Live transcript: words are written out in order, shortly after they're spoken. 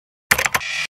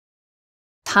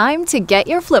Time to get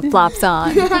your flip-flops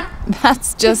on.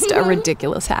 That's just a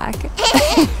ridiculous hack.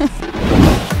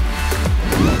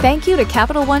 Thank you to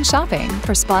Capital One Shopping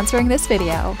for sponsoring this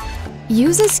video.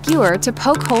 Use a skewer to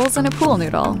poke holes in a pool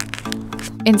noodle.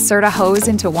 Insert a hose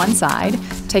into one side,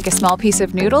 take a small piece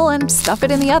of noodle and stuff it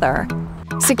in the other.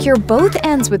 Secure both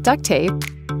ends with duct tape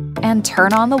and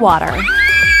turn on the water.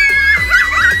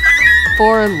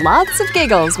 For lots of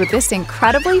giggles with this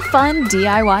incredibly fun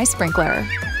DIY sprinkler.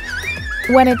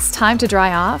 When it's time to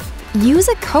dry off, use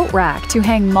a coat rack to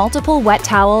hang multiple wet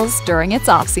towels during its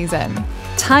off-season.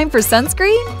 Time for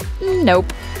sunscreen?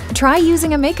 Nope. Try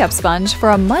using a makeup sponge for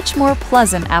a much more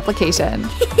pleasant application.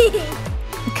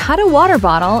 Cut a water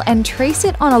bottle and trace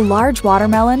it on a large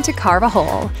watermelon to carve a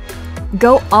hole.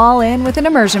 Go all in with an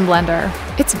immersion blender.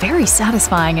 It's very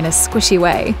satisfying in a squishy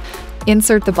way.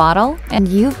 Insert the bottle, and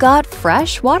you've got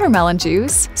fresh watermelon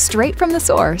juice straight from the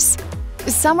source.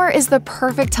 Summer is the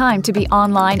perfect time to be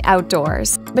online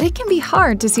outdoors, but it can be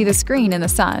hard to see the screen in the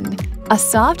sun. A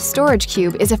soft storage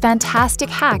cube is a fantastic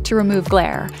hack to remove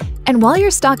glare. And while you're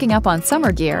stocking up on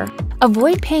summer gear,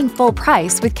 avoid paying full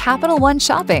price with Capital One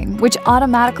Shopping, which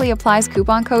automatically applies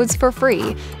coupon codes for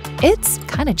free. It's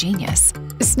kinda genius.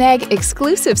 Snag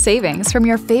exclusive savings from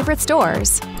your favorite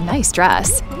stores. Nice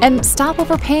dress. And stop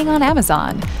overpaying on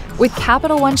Amazon. With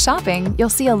Capital One Shopping, you'll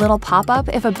see a little pop-up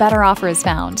if a better offer is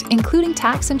found, including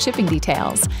tax and shipping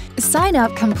details. Sign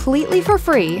up completely for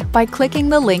free by clicking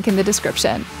the link in the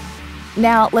description.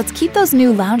 Now, let's keep those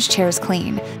new lounge chairs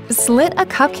clean. Slit a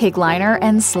cupcake liner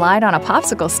and slide on a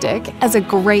popsicle stick as a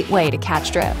great way to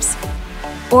catch drips.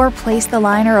 Or place the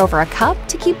liner over a cup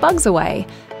to keep bugs away.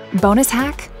 Bonus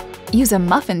hack? Use a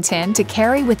muffin tin to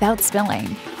carry without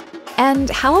spilling. And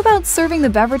how about serving the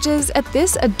beverages at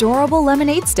this adorable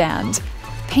lemonade stand?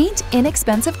 Paint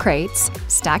inexpensive crates,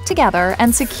 stack together,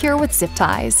 and secure with zip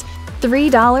ties.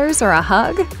 $3 or a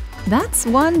hug? That's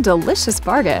one delicious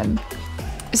bargain.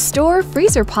 Store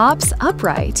freezer pops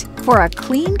upright for a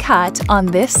clean cut on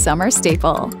this summer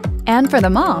staple. And for the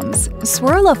moms,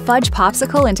 swirl a fudge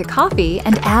popsicle into coffee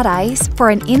and add ice for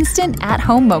an instant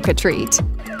at-home mocha treat.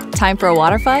 Time for a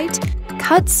water fight?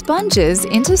 Cut sponges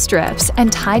into strips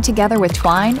and tie together with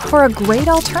twine for a great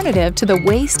alternative to the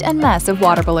waste and mess of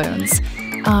water balloons.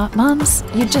 Moms,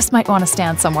 you just might want to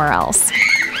stand somewhere else.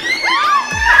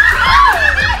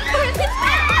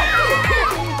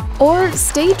 Or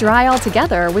stay dry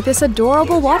altogether with this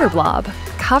adorable water blob.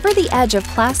 Cover the edge of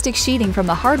plastic sheeting from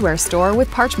the hardware store with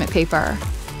parchment paper.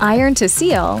 Iron to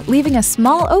seal, leaving a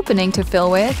small opening to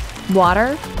fill with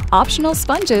water, optional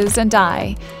sponges, and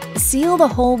dye. Seal the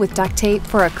hole with duct tape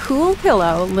for a cool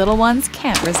pillow little ones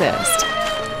can't resist.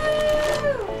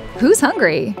 Who's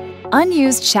hungry?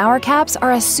 Unused shower caps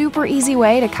are a super easy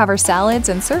way to cover salads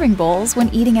and serving bowls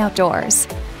when eating outdoors.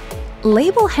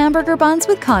 Label hamburger buns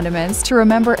with condiments to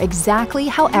remember exactly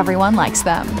how everyone likes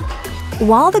them.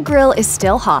 While the grill is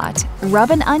still hot,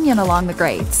 rub an onion along the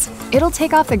grates. It'll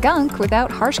take off the gunk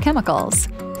without harsh chemicals.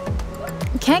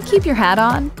 Can't keep your hat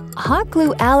on? Hot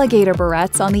glue alligator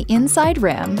barrettes on the inside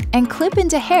rim and clip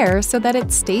into hair so that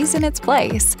it stays in its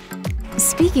place.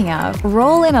 Speaking of,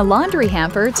 roll in a laundry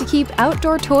hamper to keep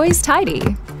outdoor toys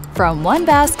tidy. From one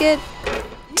basket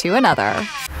to another.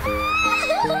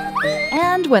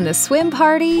 And when the swim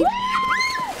party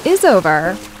is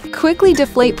over, quickly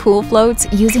deflate pool floats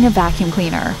using a vacuum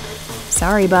cleaner.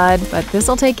 Sorry, bud, but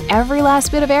this'll take every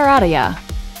last bit of air out of ya.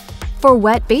 For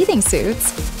wet bathing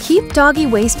suits, keep doggy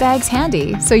waste bags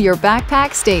handy so your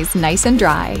backpack stays nice and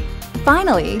dry.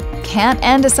 Finally, can't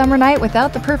end a summer night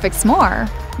without the perfect s'more.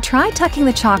 Try tucking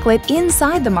the chocolate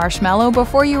inside the marshmallow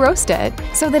before you roast it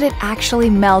so that it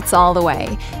actually melts all the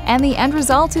way, and the end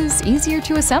result is easier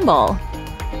to assemble.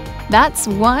 That's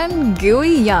one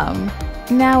gooey yum.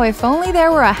 Now, if only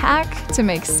there were a hack to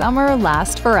make summer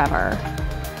last forever.